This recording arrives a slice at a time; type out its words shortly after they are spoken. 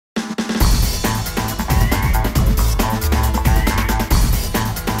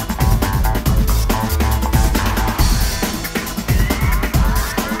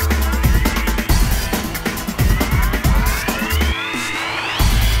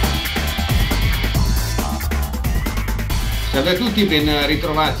Salve a tutti, ben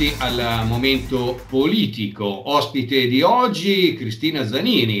ritrovati al momento politico. Ospite di oggi Cristina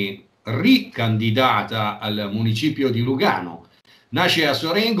Zanini, ricandidata al Municipio di Lugano. Nasce a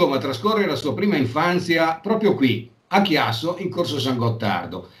Sorengo ma trascorre la sua prima infanzia proprio qui, a Chiasso, in Corso San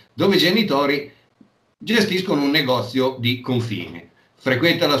Gottardo, dove i genitori gestiscono un negozio di confine.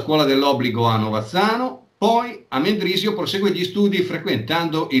 Frequenta la scuola dell'obbligo a Novazzano, poi a Mendrisio prosegue gli studi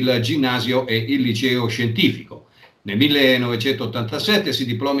frequentando il ginnasio e il liceo scientifico. Nel 1987 si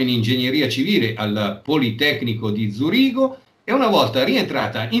diploma in ingegneria civile al Politecnico di Zurigo e una volta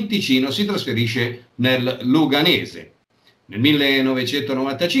rientrata in Ticino si trasferisce nel Luganese. Nel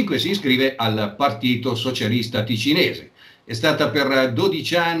 1995 si iscrive al Partito Socialista Ticinese. È stata per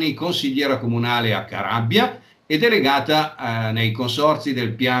 12 anni consigliera comunale a Carabbia e delegata nei consorzi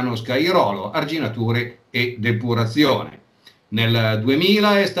del piano Scairolo, arginature e depurazione. Nel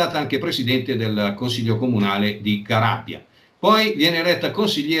 2000 è stata anche presidente del Consiglio Comunale di Carabbia. Poi viene eletta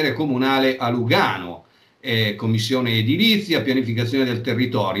consigliere comunale a Lugano, Commissione Edilizia, Pianificazione del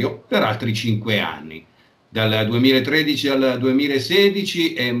Territorio, per altri 5 anni. Dal 2013 al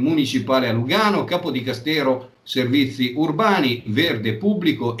 2016 è municipale a Lugano, capo di Castero Servizi Urbani, Verde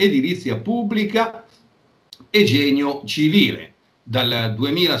Pubblico, Edilizia Pubblica e Genio Civile. Dal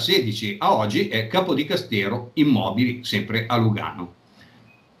 2016 a oggi è capo di Castero Immobili, sempre a Lugano.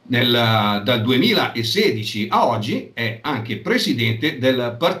 Dal 2016 a oggi è anche presidente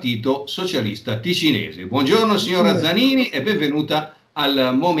del Partito Socialista Ticinese. Buongiorno signora Zanini e benvenuta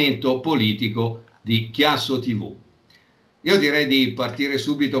al momento politico di Chiasso TV. Io direi di partire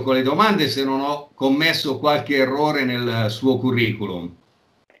subito con le domande se non ho commesso qualche errore nel suo curriculum.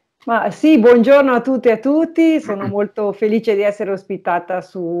 Ma sì, buongiorno a tutte e a tutti, sono molto felice di essere ospitata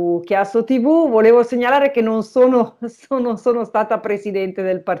su Chiasso TV. Volevo segnalare che non sono stata presidente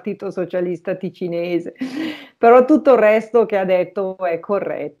del Partito Socialista Ticinese, però tutto il resto che ha detto è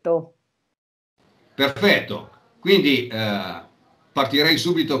corretto. Perfetto, quindi partirei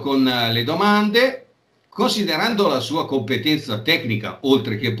subito con le domande. Considerando la sua competenza tecnica,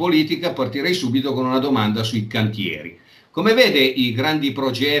 oltre che politica, partirei subito con una domanda sui cantieri. Come vede i grandi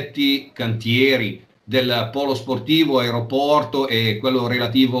progetti cantieri del polo sportivo, aeroporto e quello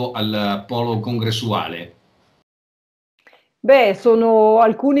relativo al polo congressuale? Beh, sono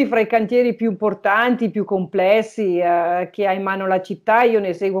alcuni fra i cantieri più importanti, più complessi che ha in mano la città. Io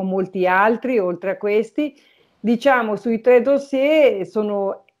ne seguo molti altri, oltre a questi. Diciamo, sui 3 dossier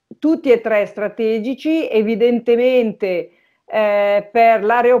sono tutti e 3 strategici. Evidentemente per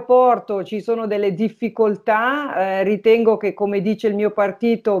l'aeroporto ci sono delle difficoltà. Ritengo che, come dice il mio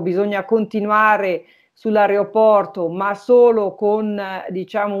partito, bisogna continuare sull'aeroporto, ma solo con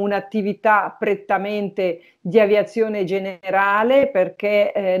diciamo, un'attività prettamente di aviazione generale,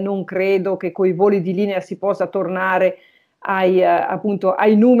 perché non credo che coi voli di linea si possa tornare appunto,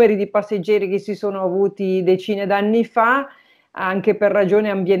 ai numeri di passeggeri che si sono avuti decine d'anni fa. Anche per ragioni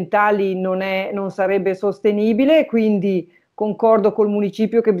ambientali non sarebbe sostenibile, quindi concordo col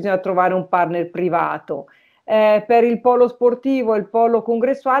municipio che bisogna trovare un partner privato. Per il polo sportivo e il polo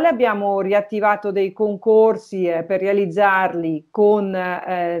congressuale abbiamo riattivato dei concorsi per realizzarli con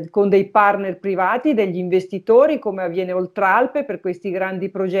dei partner privati, degli investitori, come avviene oltre Alpe per questi grandi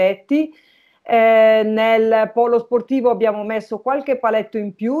progetti. Nel polo sportivo abbiamo messo qualche paletto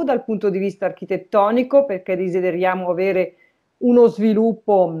in più dal punto di vista architettonico, perché desideriamo avere uno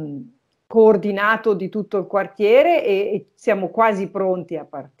sviluppo coordinato di tutto il quartiere e siamo quasi pronti a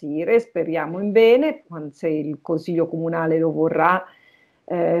partire, speriamo in bene, se il Consiglio Comunale lo vorrà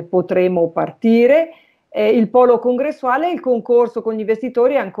potremo partire. Il polo congressuale, il concorso con gli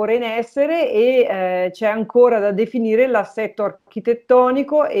investitori è ancora in essere e c'è ancora da definire l'assetto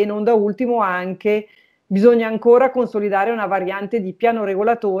architettonico e non da ultimo anche bisogna ancora consolidare una variante di piano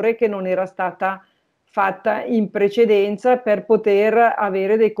regolatore che non era stata fatta in precedenza per poter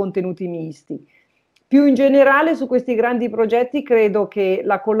avere dei contenuti misti. Più in generale su questi grandi progetti credo che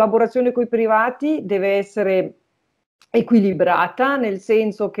la collaborazione con i privati deve essere equilibrata, nel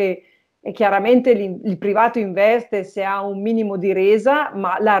senso che chiaramente il privato investe se ha un minimo di resa,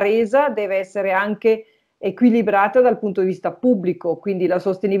 ma la resa deve essere anche equilibrata dal punto di vista pubblico, quindi la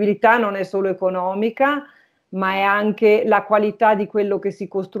sostenibilità non è solo economica, ma è anche la qualità di quello che si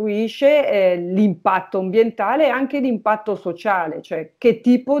costruisce, l'impatto ambientale e anche l'impatto sociale, cioè che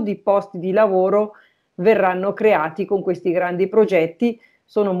tipo di posti di lavoro verranno creati con questi grandi progetti,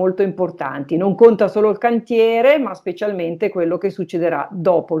 sono molto importanti. Non conta solo il cantiere, ma specialmente quello che succederà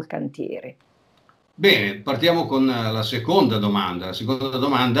dopo il cantiere. Bene, partiamo con la seconda domanda. La seconda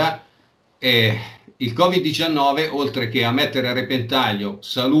domanda è: il Covid-19, oltre che a mettere a repentaglio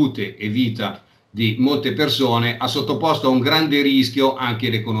salute e vita di molte persone ha sottoposto a un grande rischio anche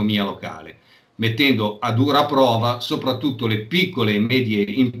l'economia locale, mettendo a dura prova soprattutto le piccole e medie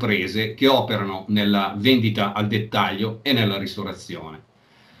imprese che operano nella vendita al dettaglio e nella ristorazione.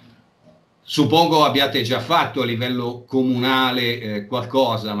 Suppongo abbiate già fatto a livello comunale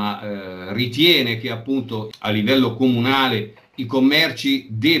qualcosa, ma ritiene che appunto a livello comunale i commerci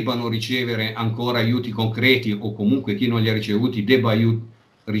debbano ricevere ancora aiuti concreti, o comunque chi non li ha ricevuti debba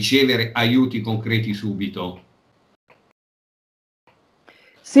ricevere aiuti concreti subito?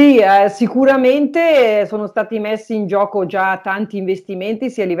 Sì, sicuramente sono stati messi in gioco già tanti investimenti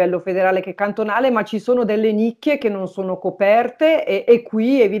sia a livello federale che cantonale, ma ci sono delle nicchie che non sono coperte e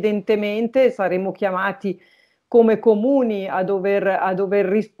qui evidentemente saremo chiamati come comuni a dover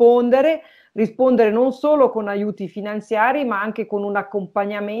rispondere non solo con aiuti finanziari, ma anche con un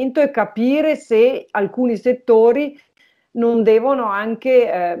accompagnamento e capire se alcuni settori non devono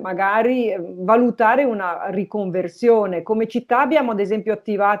anche magari valutare una riconversione. Come città abbiamo ad esempio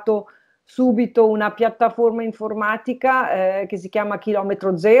attivato subito una piattaforma informatica che si chiama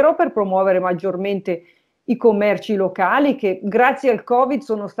Chilometro Zero per promuovere maggiormente i commerci locali che grazie al Covid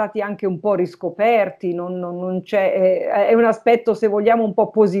sono stati anche un po' riscoperti, non c'è, è un aspetto se vogliamo un po'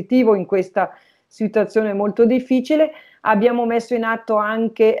 positivo in questa situazione molto difficile. Abbiamo messo in atto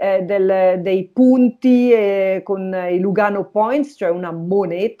anche dei punti con i Lugano Points, cioè una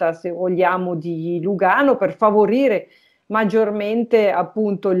moneta, se vogliamo, di Lugano per favorire maggiormente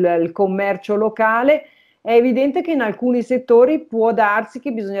appunto il commercio locale. È evidente che in alcuni settori può darsi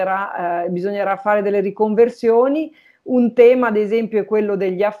che bisognerà fare delle riconversioni. Un tema, ad esempio, è quello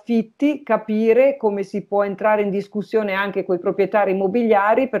degli affitti, capire come si può entrare in discussione anche con i proprietari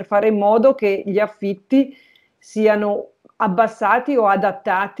immobiliari per fare in modo che gli affitti siano abbassati o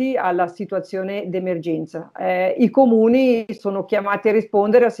adattati alla situazione d'emergenza. I comuni sono chiamati a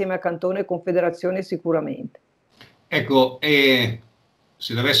rispondere assieme a Cantone e Confederazione sicuramente. Ecco,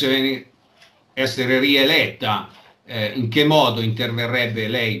 se dovesse essere rieletta, in che modo interverrebbe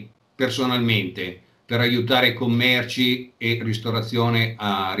lei personalmente per aiutare i commerci e ristorazione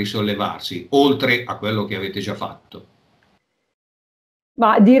a risollevarsi, oltre a quello che avete già fatto?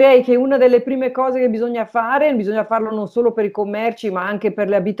 Ma direi che una delle prime cose che bisogna fare, bisogna farlo non solo per i commerci ma anche per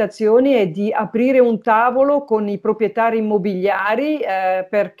le abitazioni, è di aprire un tavolo con i proprietari immobiliari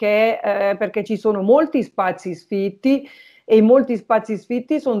perché ci sono molti spazi sfitti e i molti spazi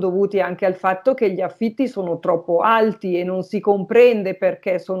sfitti sono dovuti anche al fatto che gli affitti sono troppo alti e non si comprende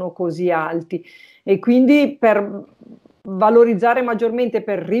perché sono così alti. E quindi per valorizzare maggiormente,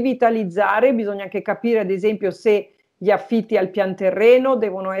 per rivitalizzare, bisogna anche capire ad esempio se gli affitti al pian terreno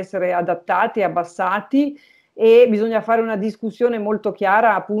devono essere adattati, abbassati e bisogna fare una discussione molto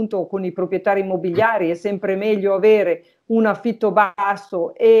chiara appunto con i proprietari immobiliari. È sempre meglio avere un affitto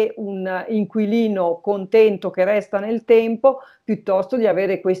basso e un inquilino contento che resta nel tempo piuttosto di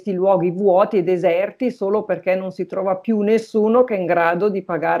avere questi luoghi vuoti e deserti solo perché non si trova più nessuno che è in grado di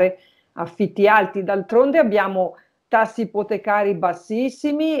pagare affitti alti. D'altronde abbiamo tassi ipotecari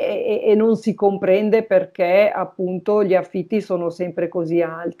bassissimi e non si comprende perché appunto gli affitti sono sempre così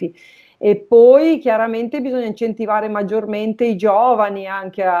alti. E poi chiaramente bisogna incentivare maggiormente i giovani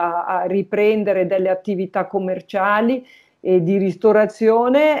anche a riprendere delle attività commerciali e di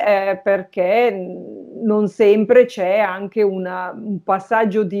ristorazione perché non sempre c'è anche un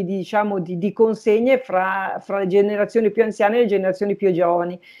passaggio diciamo, di consegne fra le generazioni più anziane e le generazioni più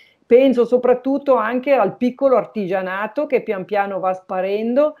giovani. Penso soprattutto anche al piccolo artigianato che pian piano va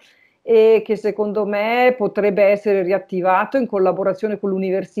sparendo e che secondo me potrebbe essere riattivato in collaborazione con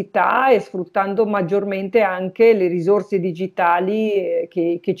l'università e sfruttando maggiormente anche le risorse digitali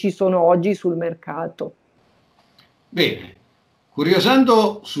che ci sono oggi sul mercato. Bene,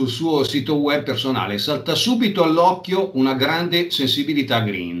 curiosando sul suo sito web personale salta subito all'occhio una grande sensibilità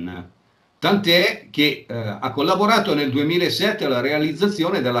green, tant'è che ha collaborato nel 2007 alla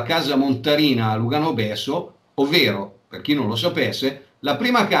realizzazione della casa montarina a Lugano Besso, ovvero, per chi non lo sapesse, la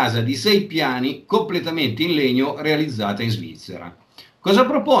prima casa di 6 piani completamente in legno realizzata in Svizzera. Cosa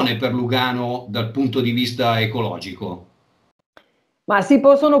propone per Lugano dal punto di vista ecologico? Ma si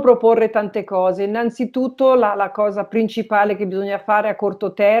possono proporre tante cose. Innanzitutto la cosa principale che bisogna fare a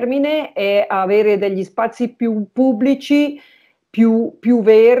corto termine è avere degli spazi più pubblici, più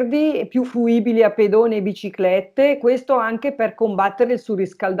verdi e più fruibili a pedoni e biciclette, questo anche per combattere il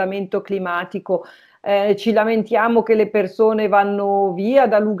surriscaldamento climatico. Ci lamentiamo che le persone vanno via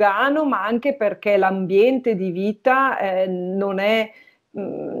da Lugano, ma anche perché l'ambiente di vita non è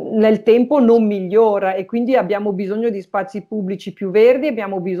nel tempo non migliora e quindi abbiamo bisogno di spazi pubblici più verdi,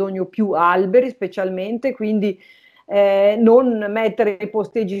 abbiamo bisogno più alberi specialmente, quindi non mettere i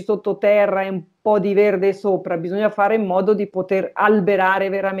posteggi sottoterra e un po' di verde sopra, bisogna fare in modo di poter alberare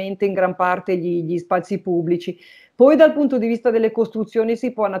veramente in gran parte gli spazi pubblici. Poi dal punto di vista delle costruzioni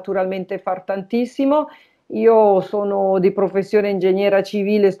si può naturalmente far tantissimo. Io sono di professione ingegnera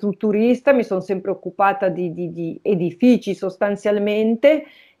civile strutturista, mi sono sempre occupata di edifici sostanzialmente,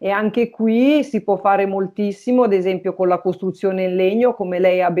 e anche qui si può fare moltissimo, ad esempio con la costruzione in legno, come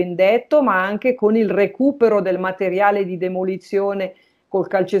lei ha ben detto, ma anche con il recupero del materiale di demolizione col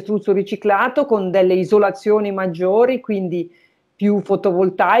calcestruzzo riciclato, con delle isolazioni maggiori, quindi più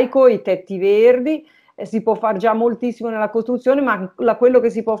fotovoltaico, i tetti verdi. Si può fare già moltissimo nella costruzione, ma quello che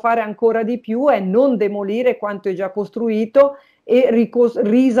si può fare ancora di più è non demolire quanto è già costruito e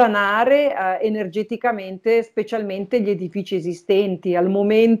risanare energeticamente, specialmente gli edifici esistenti. Al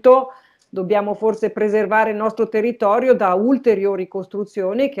momento dobbiamo forse preservare il nostro territorio da ulteriori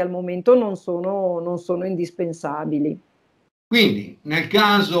costruzioni che al momento non sono indispensabili. Quindi, nel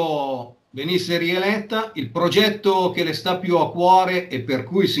caso venisse rieletta, il progetto che le sta più a cuore e per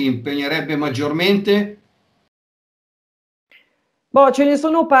cui si impegnerebbe maggiormente? Boh, ce ne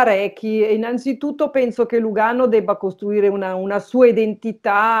sono parecchi. Innanzitutto penso che Lugano debba costruire una sua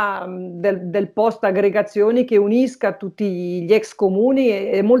identità del post-aggregazioni che unisca tutti gli ex comuni.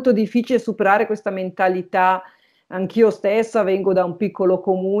 È molto difficile superare questa mentalità. Anch'io stessa vengo da un piccolo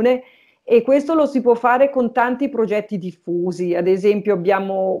comune e questo lo si può fare con tanti progetti diffusi. Ad esempio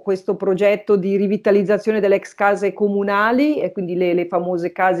abbiamo questo progetto di rivitalizzazione delle ex case comunali, e quindi le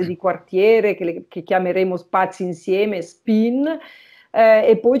famose case di quartiere che chiameremo spazi insieme, SPIN.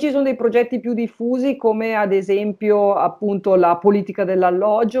 E poi ci sono dei progetti più diffusi come ad esempio appunto la politica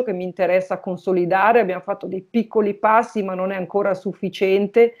dell'alloggio, che mi interessa consolidare. Abbiamo fatto dei piccoli passi ma non è ancora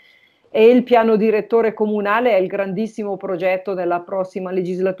sufficiente, e il piano direttore comunale è il grandissimo progetto della prossima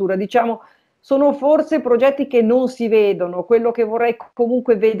legislatura. Diciamo, sono forse progetti che non si vedono. Quello che vorrei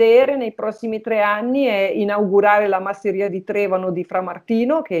comunque vedere nei prossimi 3 anni è inaugurare la masseria di Trevano di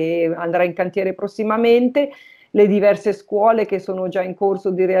Framartino, che andrà in cantiere prossimamente, le diverse scuole che sono già in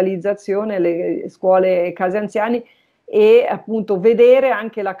corso di realizzazione, le scuole e case anziani, e appunto vedere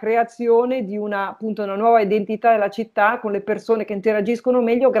anche la creazione di appunto una nuova identità della città, con le persone che interagiscono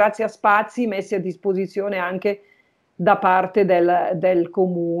meglio grazie a spazi messi a disposizione anche da parte del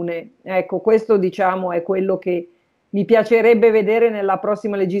comune. Ecco, questo diciamo è quello che mi piacerebbe vedere nella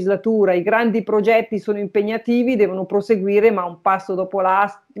prossima legislatura. I grandi progetti sono impegnativi, devono proseguire, ma un passo dopo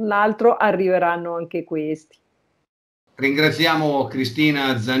l'altro arriveranno anche questi. Ringraziamo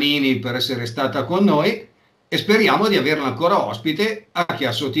Cristina Zanini per essere stata con noi e speriamo di averla ancora ospite a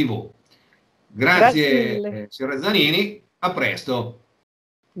Chiasso TV. Grazie Grazie, mille. signora Zanini, a presto.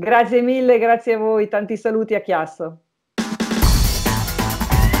 Grazie mille, grazie a voi, tanti saluti a Chiasso.